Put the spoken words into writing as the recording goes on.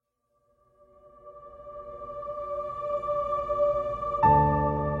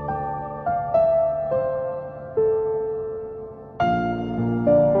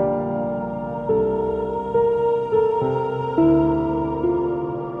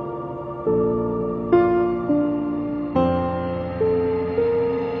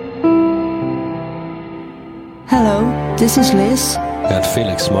This is Liz and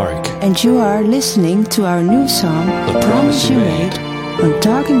Felix Mark, and you are listening to our new song, The Promise You Made, on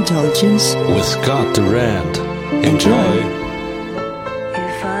Dark Indulgence with Scott Durand. Enjoy!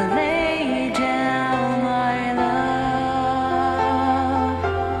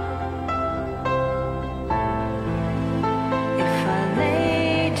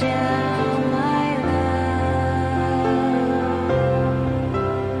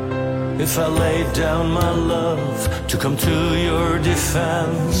 If I laid down my love to come to your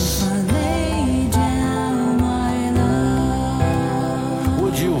defense, if I lay down my love,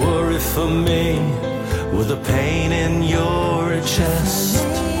 would you worry for me with the pain in your chest? if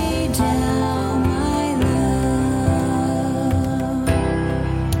I lay down my love,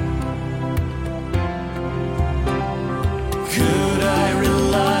 could I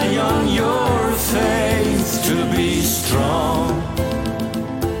rely on your faith to be strong?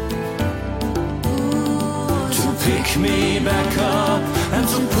 Pick me back up and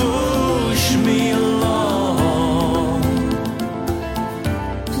to push me along.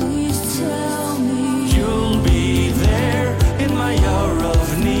 please tell me You'll be there in my hour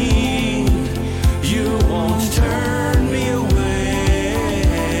of need. You won't turn me away.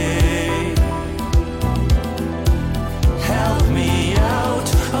 Help me out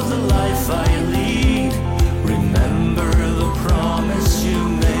of the life I lead. Remember the promise you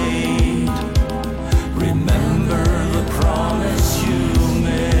made. Remember the promise you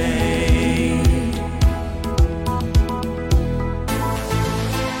made.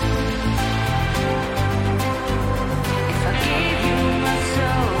 if I gave you my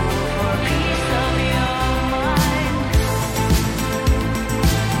soul for a piece of your mind,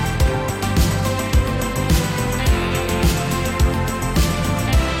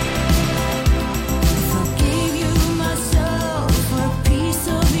 if I gave you my soul for a piece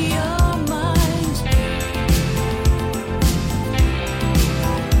of your mind,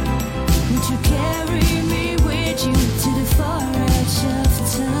 would you carry me with you to the far edge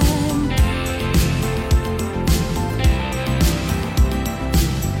of time?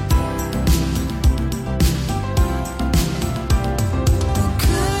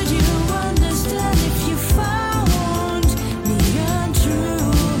 Could you understand if you found me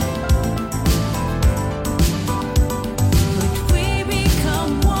untrue? Would we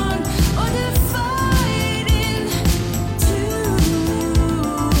become one or divided two?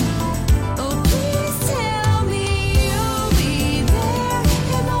 Oh, please tell me you'll be there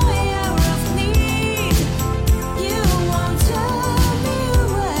in my hour of need. You won't turn me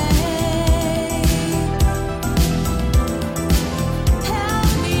away.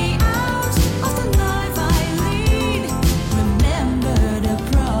 Help me out of the life I lead. Remember the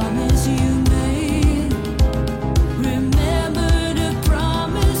promise you made. Remember the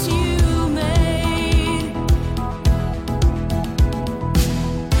promise you made.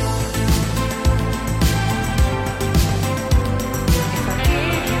 If I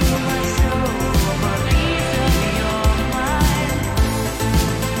gave you my soul for a piece of your mind,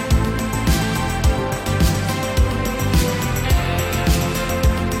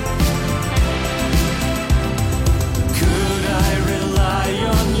 Could I rely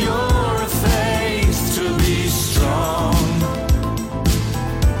on your faith to be strong?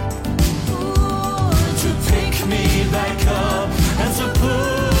 To pick me back up and to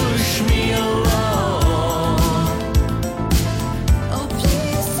push me along. oh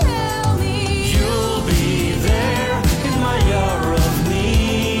please tell me You'll be there in my hour of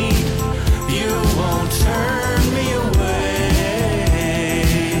need. You won't turn me away.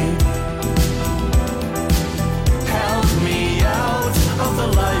 Help me out of the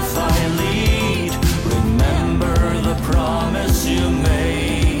life I lead. Remember the promise you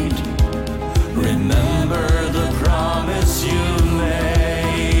made. Remember the promise you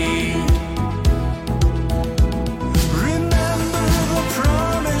made. Remember the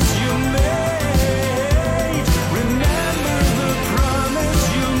promise you made. Remember the promise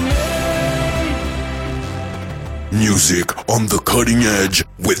you made. Music on the cutting edge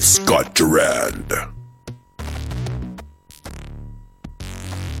with Scott Durand.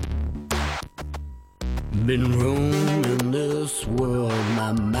 Been roaming this world,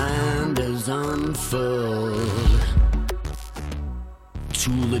 my mind is unfurled to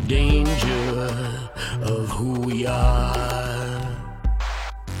the danger of who we are.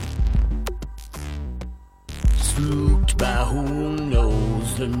 Spooked by who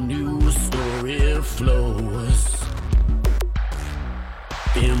knows, the news story flows.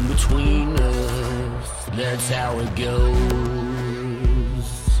 In between us, that's how it goes.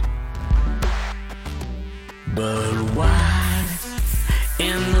 But why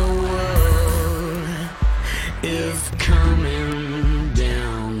in the world is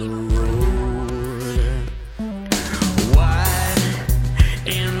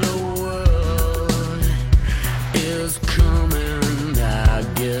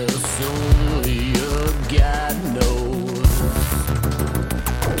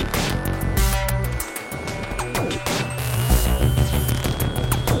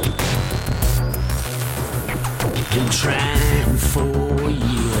Been trying for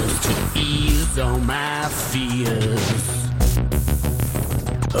years to ease all my fears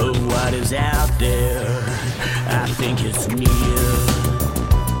of what is out there. I think it's near.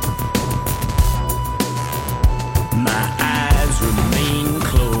 My eyes remain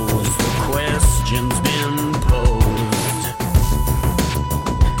closed. The question's been posed.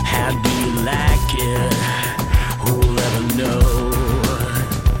 How do you like it? Who'll ever know?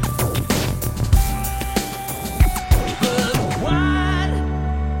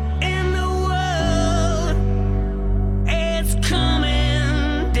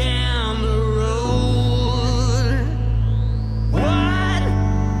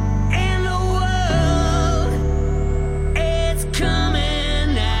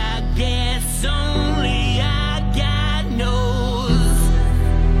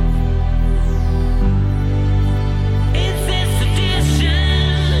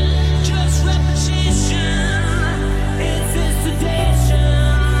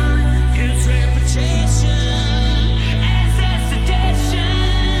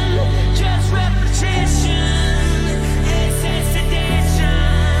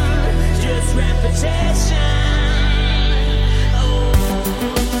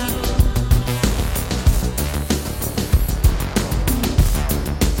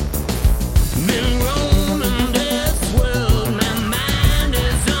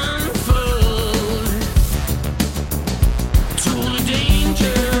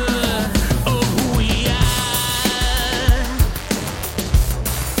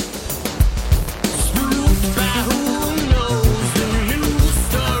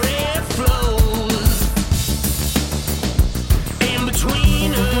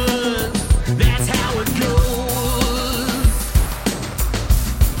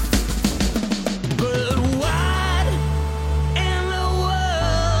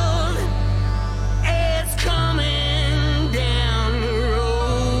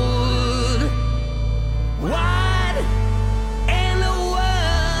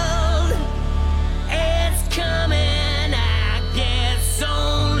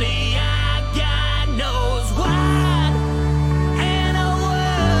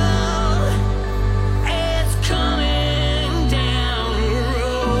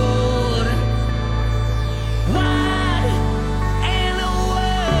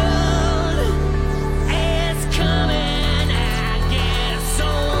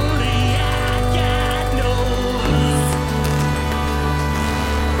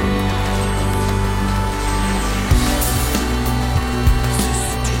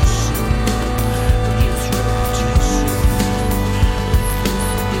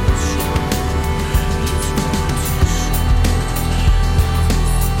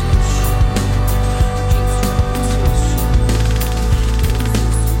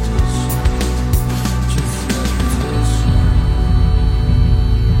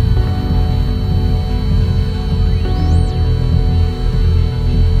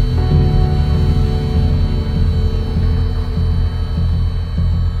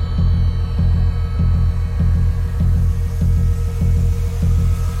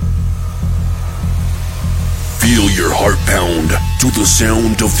 To the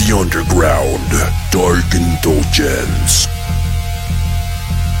sound of the underground, Dark Indulgence.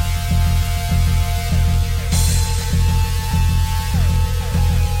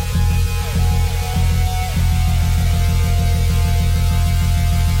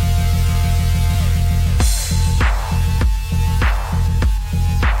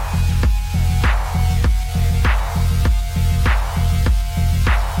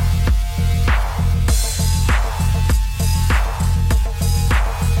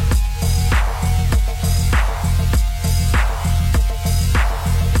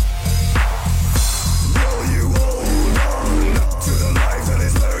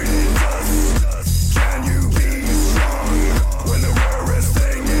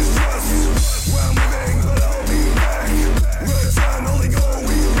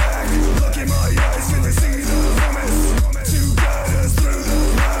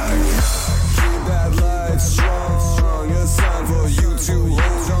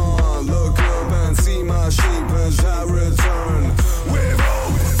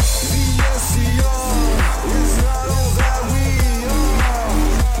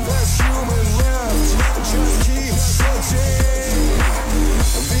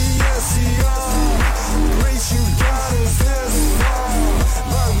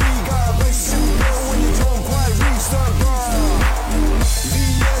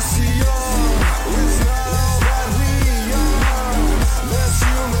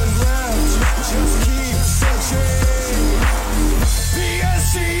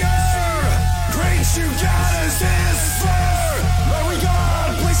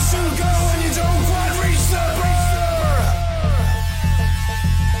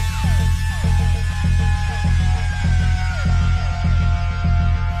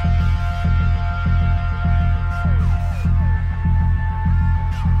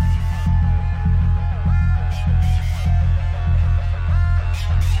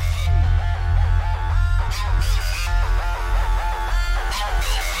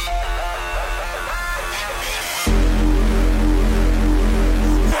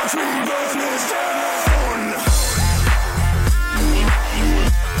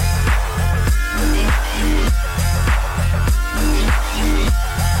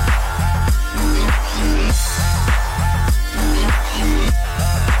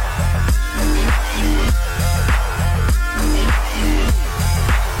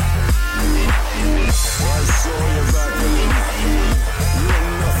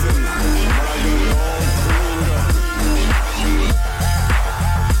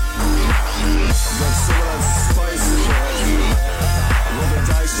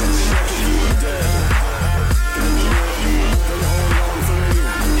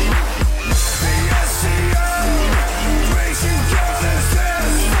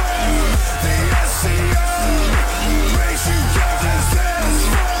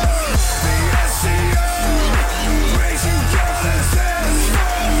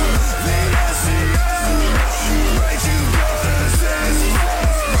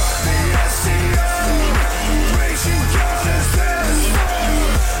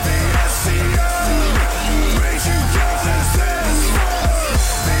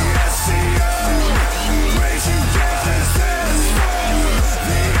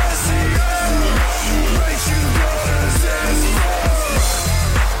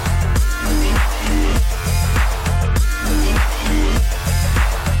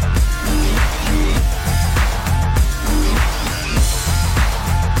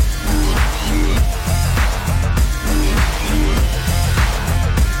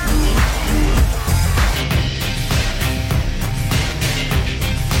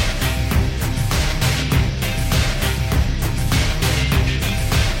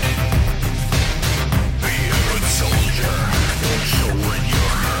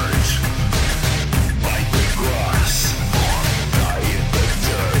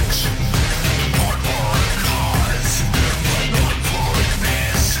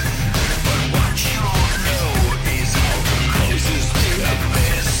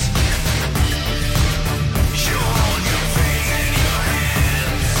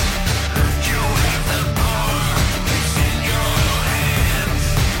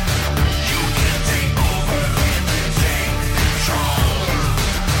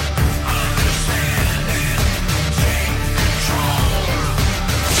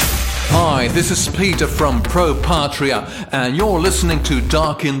 Hi, this is Peter from Pro Patria, and you're listening to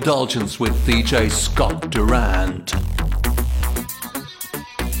Dark Indulgence with DJ Scott Durand.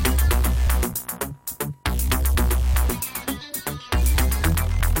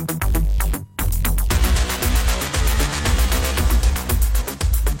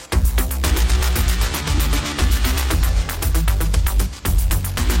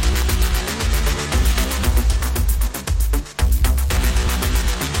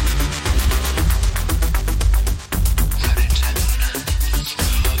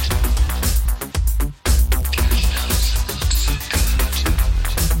 Those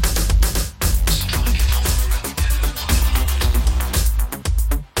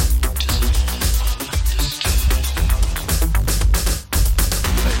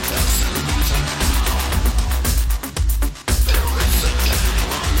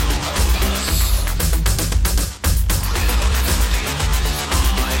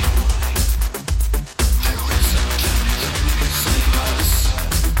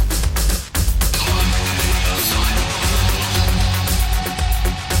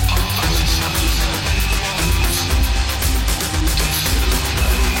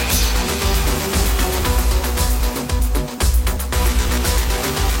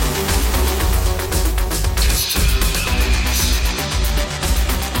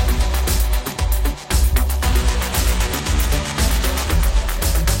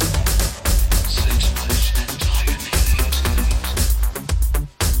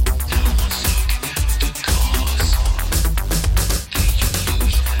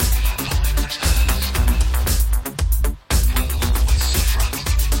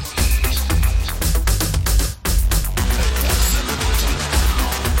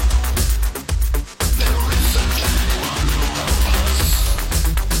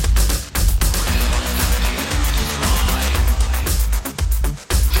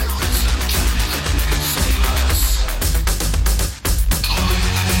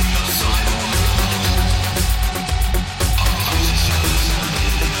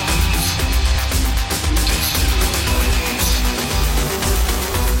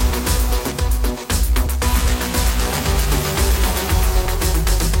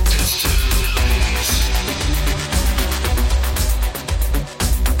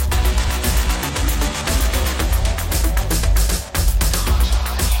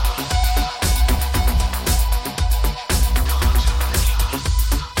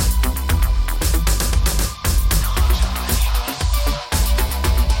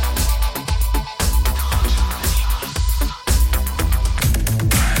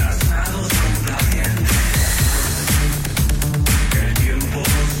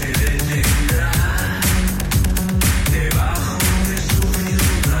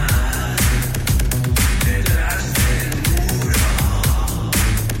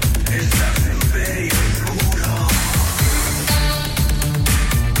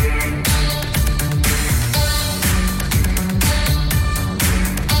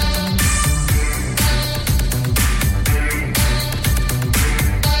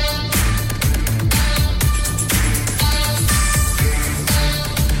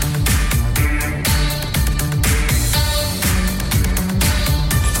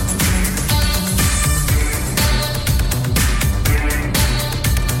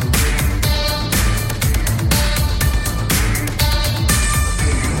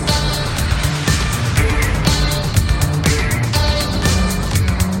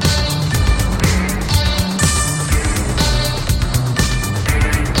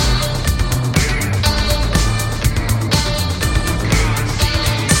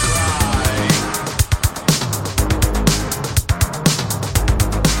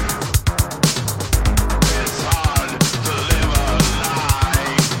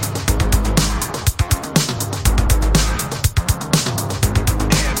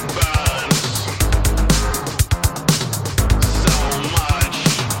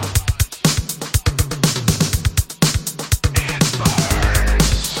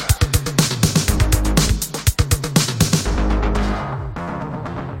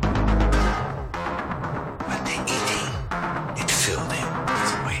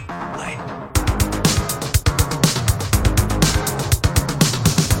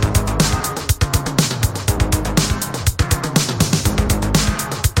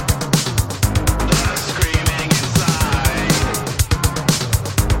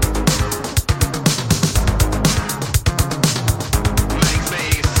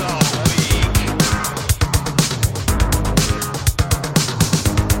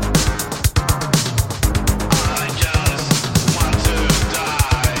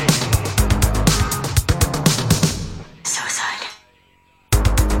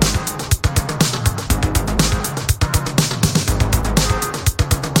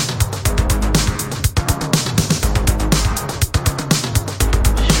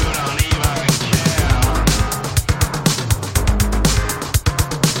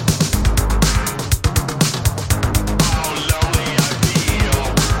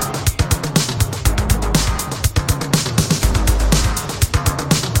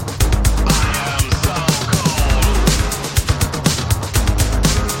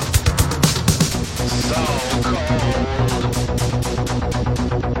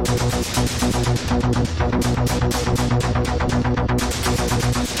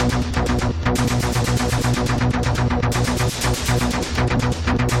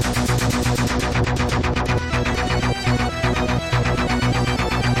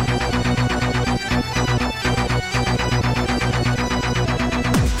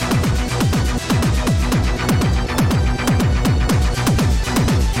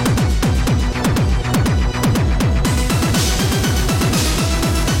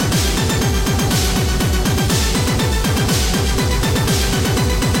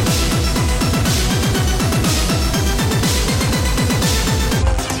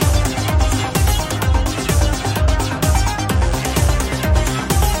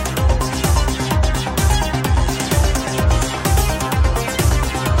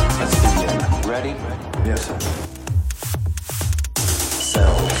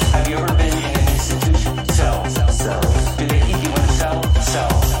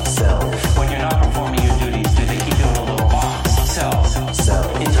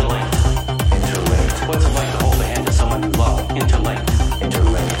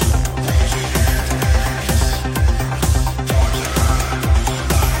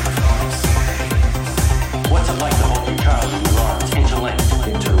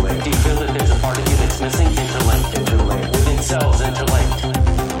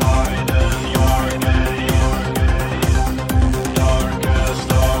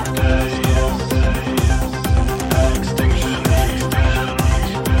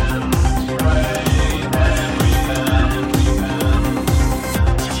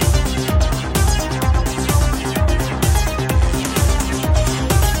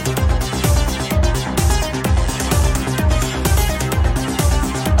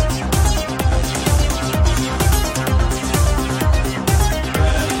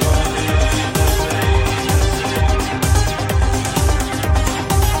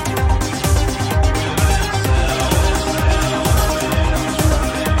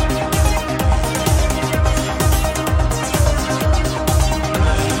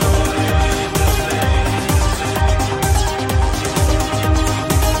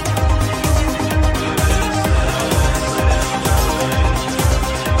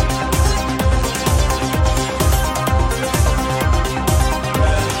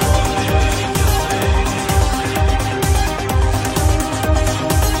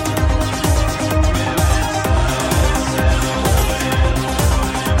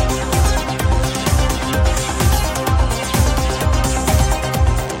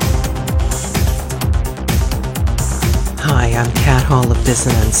I'm Cat Hall of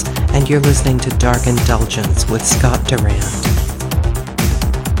Dissonance, and you're listening to Dark Indulgence with Scott Durand.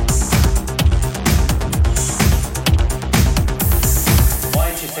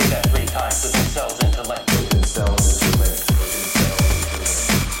 Why did you say that 3 times with themselves into length?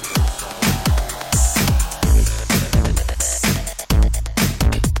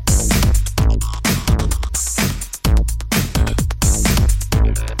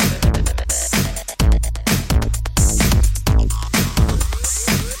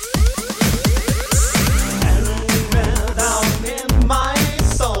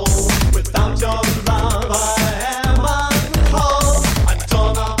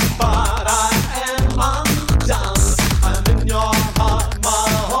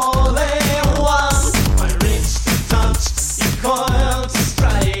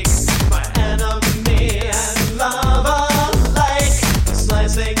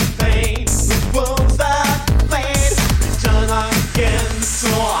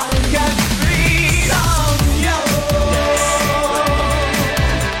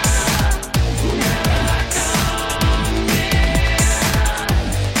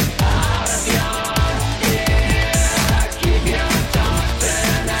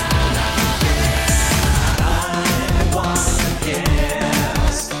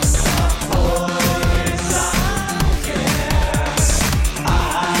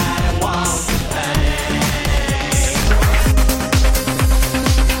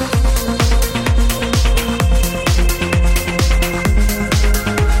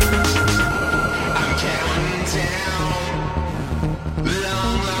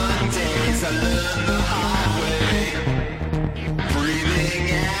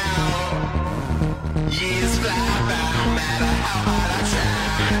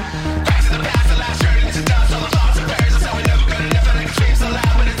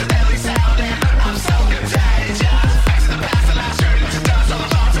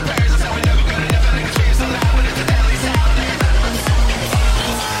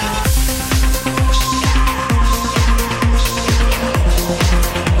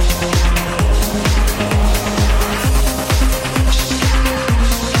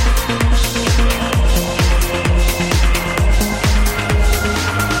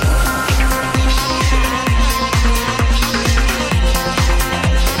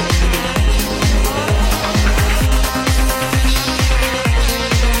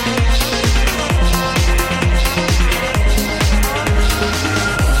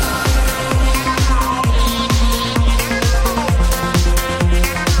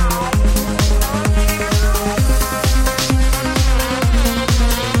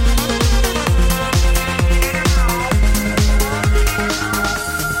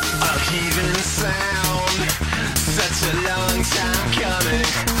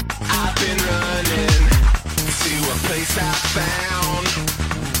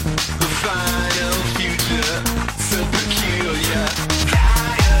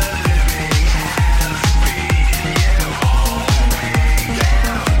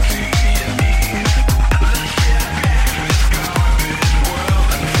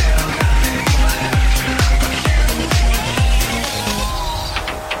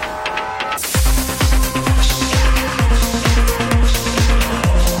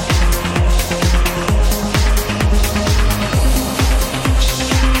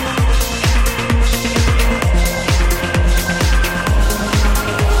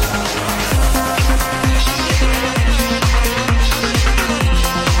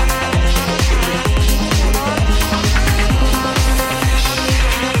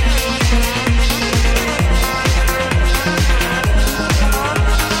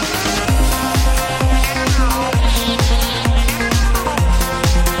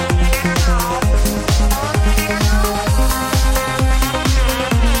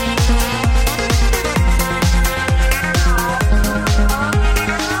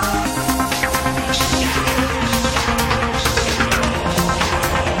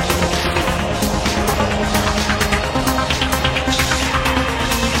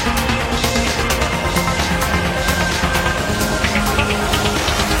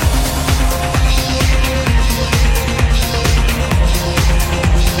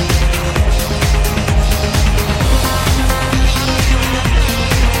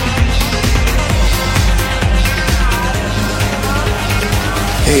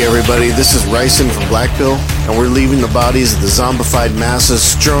 Hey everybody, this is Ryson from Blackpill, and we're leaving the bodies of the zombified masses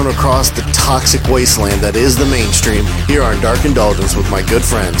strewn across the toxic wasteland that is the mainstream here on Dark Indulgence with my good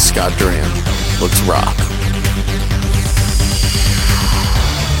friend Scott Durand. Let's rock.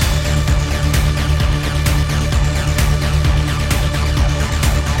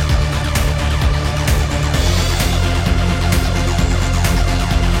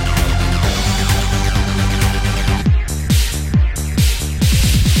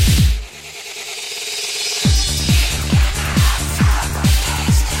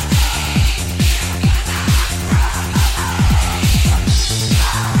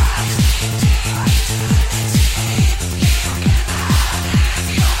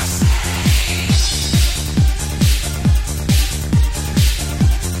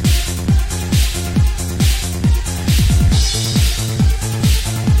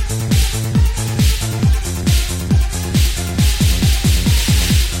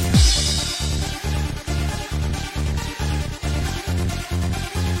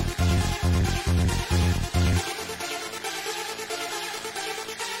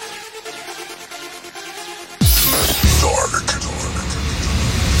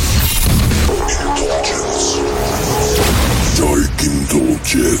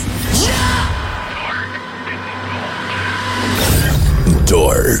 Indulgence.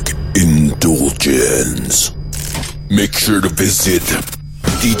 Dark Indulgence. Make sure to visit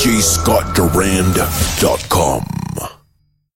DJScottDurand.com.